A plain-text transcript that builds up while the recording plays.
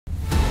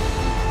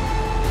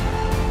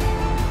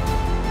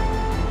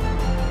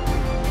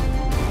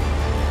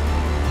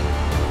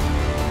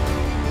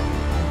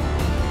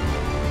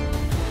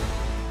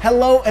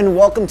Hello and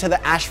welcome to the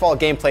Ashfall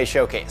gameplay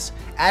showcase.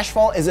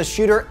 Ashfall is a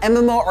shooter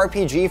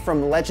MMORPG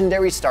from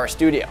legendary Star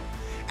Studio.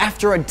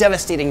 After a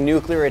devastating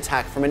nuclear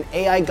attack from an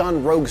AI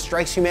gone rogue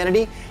strikes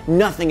humanity,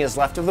 nothing is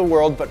left of the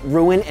world but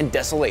ruin and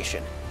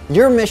desolation.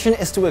 Your mission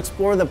is to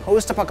explore the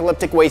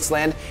post-apocalyptic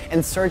wasteland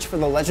and search for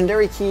the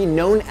legendary key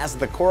known as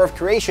the Core of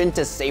Creation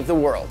to save the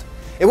world.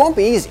 It won't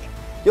be easy.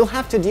 You'll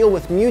have to deal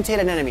with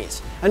mutated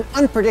enemies, an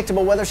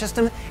unpredictable weather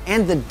system,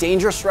 and the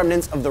dangerous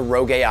remnants of the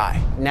rogue AI.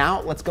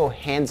 Now let's go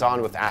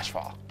hands-on with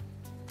Ashfall.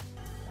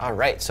 All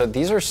right, so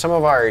these are some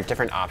of our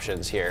different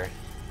options here.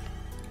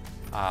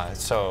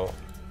 So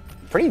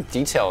pretty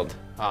detailed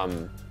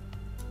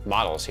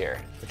models here,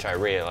 which I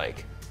really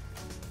like.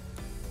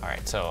 All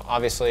right, so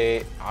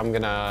obviously I'm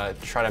gonna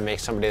try to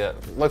make somebody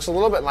that looks a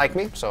little bit like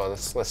me. So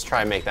let's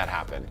try and make that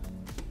happen.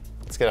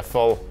 Let's get a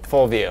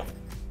full view.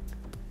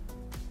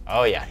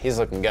 Oh yeah, he's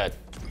looking good.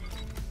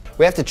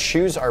 We have to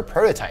choose our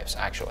prototypes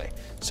actually.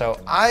 So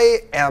I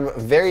am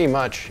very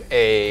much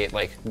a,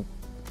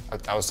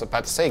 I was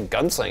about to say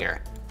gunslinger.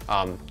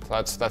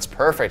 So that's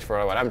perfect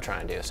for what I'm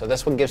trying to do. So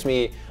this one gives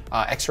me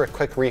extra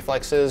quick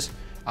reflexes,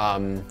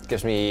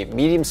 gives me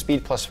medium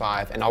speed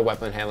 +5 and all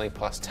weapon handling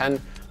 +10,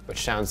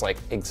 which sounds like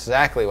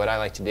exactly what I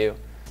like to do.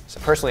 So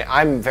personally,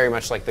 I'm very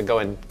much like the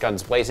going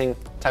guns blazing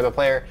type of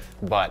player,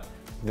 but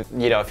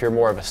you know, if you're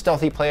more of a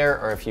stealthy player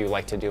or if you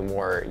like to do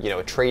more, you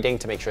know, trading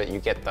to make sure that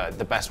you get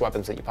the best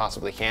weapons that you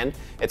possibly can,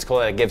 it's cool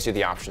that it gives you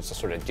the options to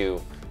sort of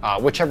do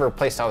whichever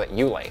playstyle that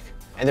you like.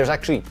 And there's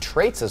actually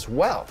traits as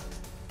well.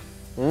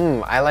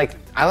 I like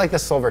the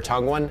silver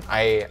tongue one.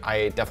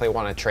 I definitely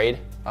want to trade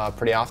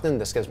pretty often.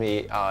 This gives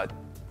me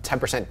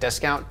 10%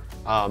 discount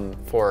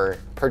for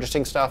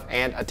purchasing stuff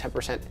and a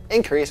 10%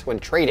 increase when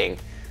trading.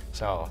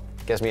 So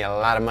it gives me a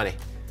lot of money,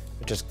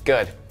 which is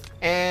good.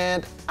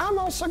 And I'm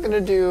also gonna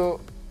do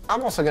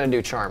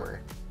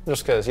Charmer,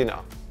 just because, you know,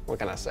 what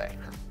can I say?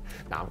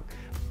 No.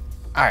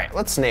 All right,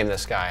 let's name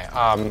this guy.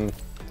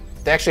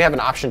 They actually have an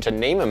option to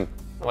name him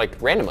like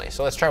randomly,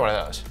 so let's try one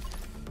of those.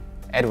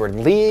 Edward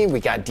Lee, we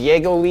got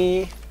Diego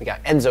Lee, we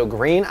got Enzo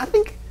Green. I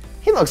think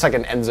he looks like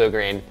an Enzo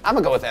Green. I'm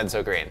gonna go with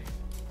Enzo Green.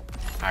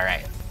 All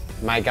right,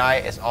 my guy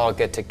is all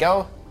good to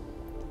go.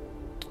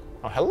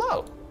 Oh,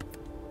 hello.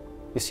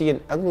 You see an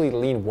ugly,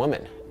 lean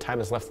woman. Time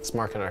has left its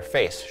mark on her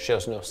face.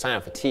 Shows no sign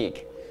of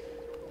fatigue.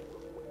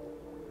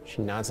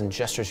 She nods and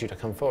gestures you to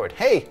come forward.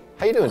 Hey,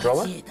 how you doing,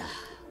 Droma?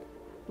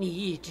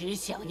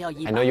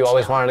 I know you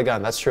always wanted a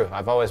gun. That's true.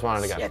 I've always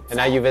wanted a gun. And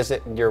now you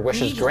visit your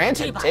wishes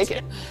granted. Take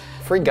it.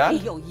 Free gun?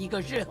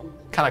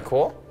 Kind of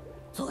cool.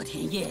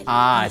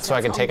 Ah, so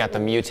I can take out the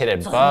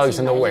mutated bugs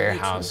in the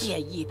warehouse.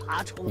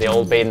 The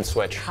old bait and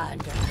switch.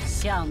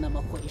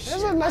 This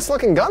is a nice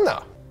looking gun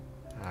though.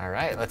 All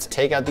right, let's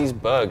take out these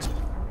bugs.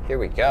 Here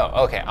we go.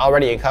 Okay,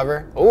 already in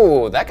cover.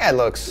 Ooh, that guy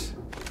looks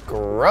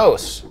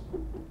gross.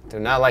 Do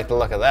not like the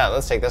look of that.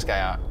 Let's take this guy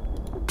out.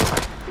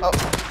 Oh.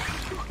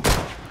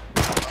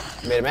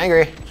 Made him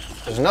angry.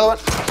 There's another one.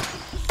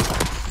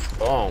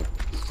 Boom.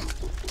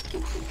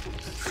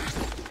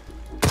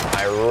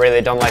 I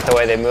really don't like the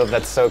way they move.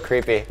 That's so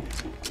creepy.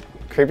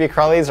 Creepy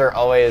crawlies are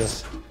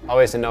always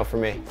a no for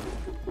me.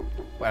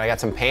 Wait, I got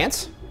some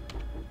pants?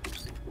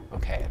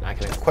 Okay, and I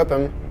can equip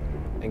him.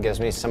 It gives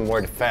me some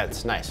more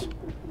defense. Nice.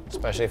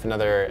 Especially if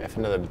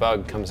another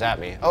bug comes at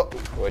me. Oh,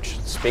 which,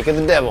 speak of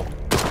the devil.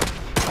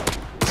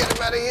 Get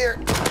him out of here.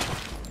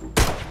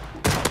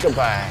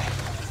 Goodbye.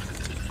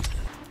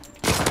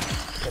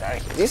 Get out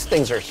of here. These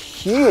things are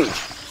huge.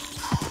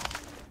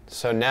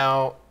 So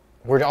now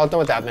we're all done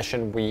with that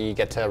mission. We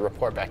get to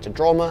report back to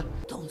Droma.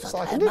 That's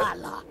all I can do.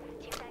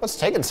 What's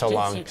taking so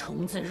long? They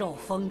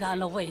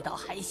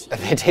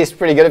taste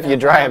pretty good if you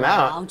dry them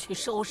out.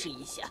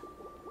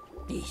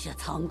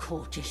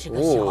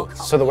 Ooh,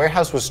 so the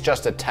warehouse was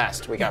just a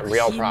test. We got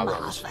real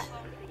problems.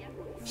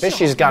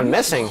 Fishy's gone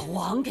missing.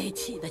 Oh,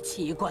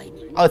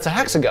 it's a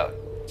hexagoat.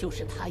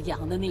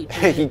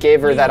 He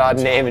gave her that odd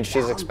name and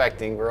she's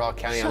expecting. We're all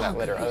counting on that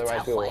litter,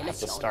 otherwise we will have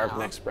to starve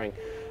next spring.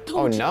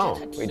 Oh no,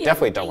 we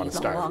definitely don't want to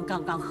starve.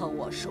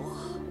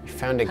 We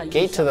found a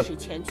gate to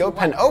the goat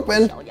pen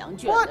open?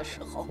 What?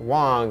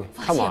 Wong,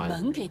 come on.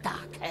 All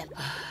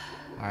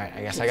right,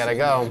 I guess I gotta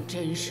go.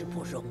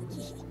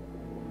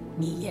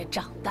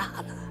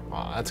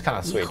 Oh, that's kind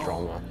of sweet,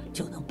 Droma.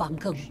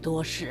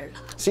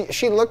 See,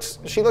 she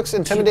looks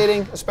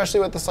intimidating,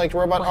 especially with this like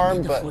robot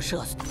arm, but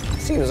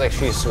seems like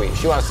she's sweet.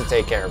 She wants to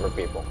take care of her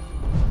people.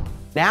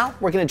 Now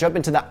we're gonna jump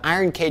into the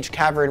Iron Cage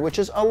Cavern, which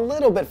is a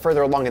little bit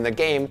further along in the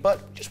game,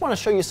 but just want to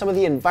show you some of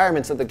the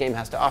environments that the game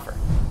has to offer.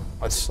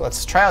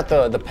 Let's try out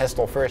the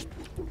pistol first.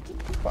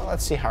 Well,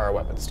 let's see how our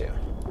weapons do.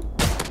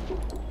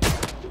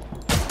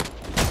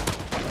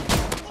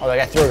 Oh, that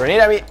guy threw a grenade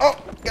at me. Oh,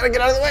 gotta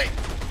get out of the way.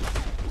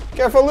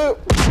 Careful, Lou.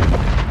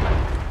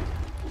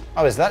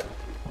 Oh, is that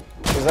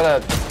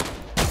a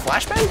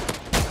flashbang?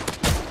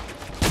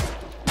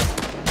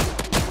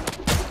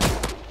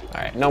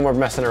 All right, no more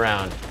messing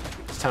around.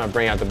 It's time to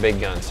bring out the big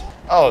guns.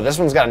 Oh, this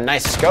one's got a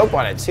nice scope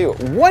on it too.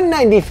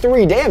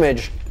 193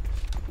 damage.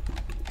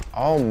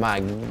 Oh my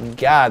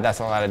God, that's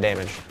a lot of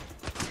damage.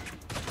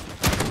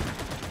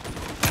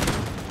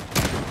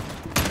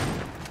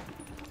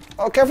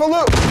 Oh, careful,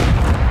 Lou!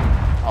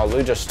 Oh,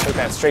 Lou just took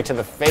that straight to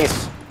the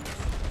face.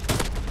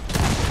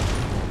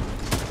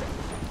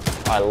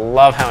 I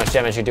love how much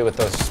damage you do with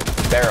those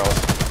barrels.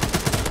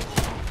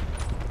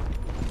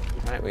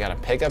 Alright, we got a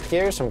pickup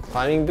here, some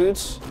climbing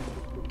boots,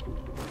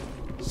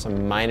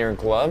 some miner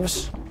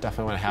gloves.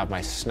 Definitely want to have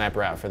my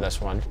sniper out for this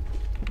one.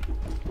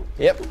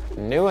 Yep,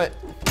 knew it.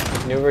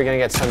 Knew we were gonna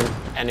get some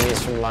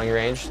enemies from long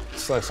range.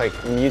 This looks like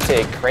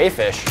mutated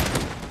crayfish.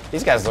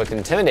 These guys look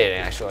intimidating,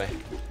 actually.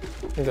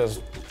 Look at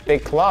those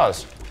big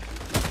claws.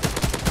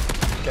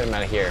 Get him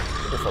out of here.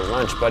 Go for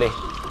lunch, buddy.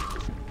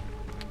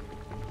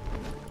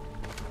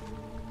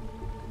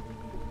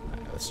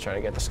 Let's try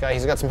to get this guy.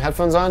 He's got some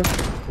headphones on.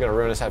 We're gonna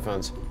ruin his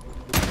headphones.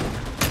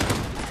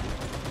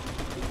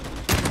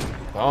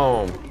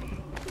 Boom.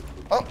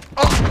 Oh,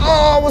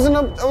 I wasn't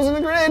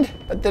a grenade.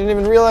 I didn't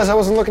even realize I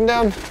wasn't looking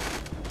down.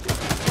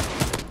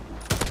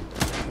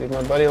 Leave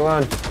my buddy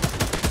alone.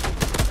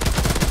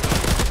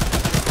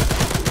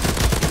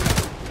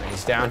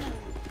 He's down.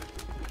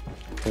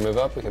 We can move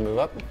up, we can move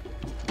up.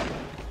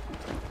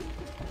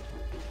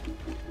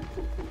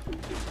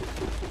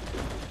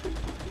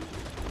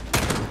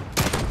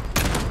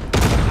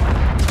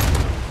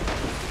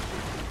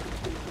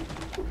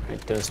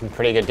 Alright, doing some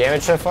pretty good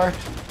damage so far.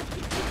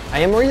 I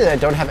am worried that I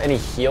don't have any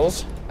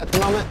heals at the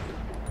moment.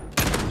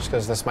 Just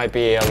because this might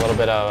be a little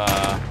bit of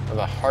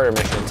a harder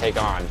mission to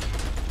take on.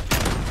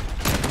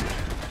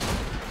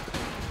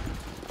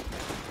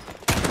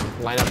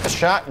 Line up the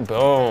shot,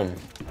 boom.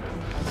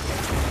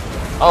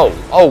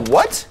 Oh,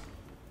 what?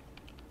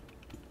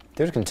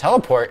 Dude can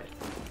teleport.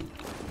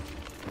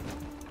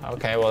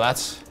 Okay, well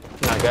that's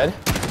not good.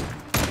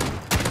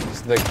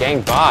 He's the gang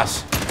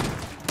boss.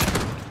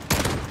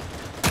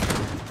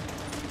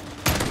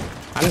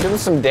 I'm doing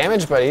some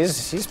damage, but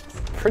he's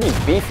pretty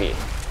beefy.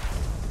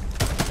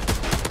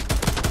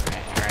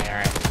 All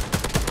right.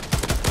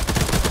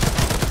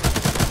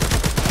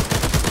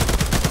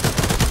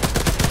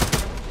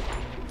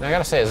 I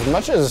gotta say, as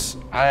much as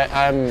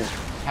I'm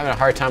having a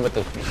hard time with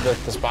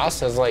this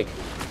boss, as like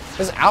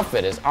his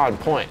outfit is on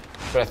point,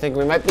 but I think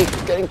we might be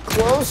getting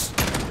close.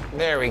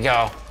 There we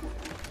go.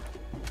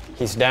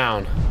 He's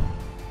down.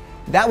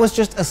 That was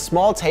just a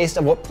small taste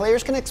of what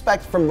players can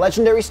expect from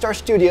Legendary Star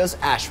Studios'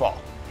 Ashfall.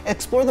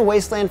 Explore the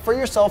wasteland for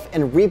yourself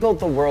and rebuild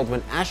the world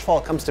when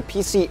Ashfall comes to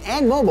PC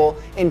and mobile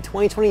in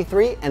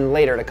 2023 and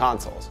later to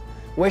consoles.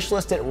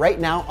 Wishlist it right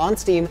now on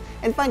Steam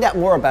and find out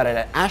more about it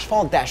at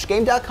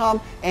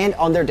ashfall-game.com and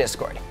on their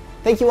Discord.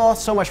 Thank you all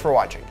so much for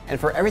watching, and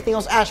for everything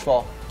else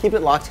Ashfall, keep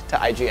it locked to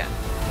IGN.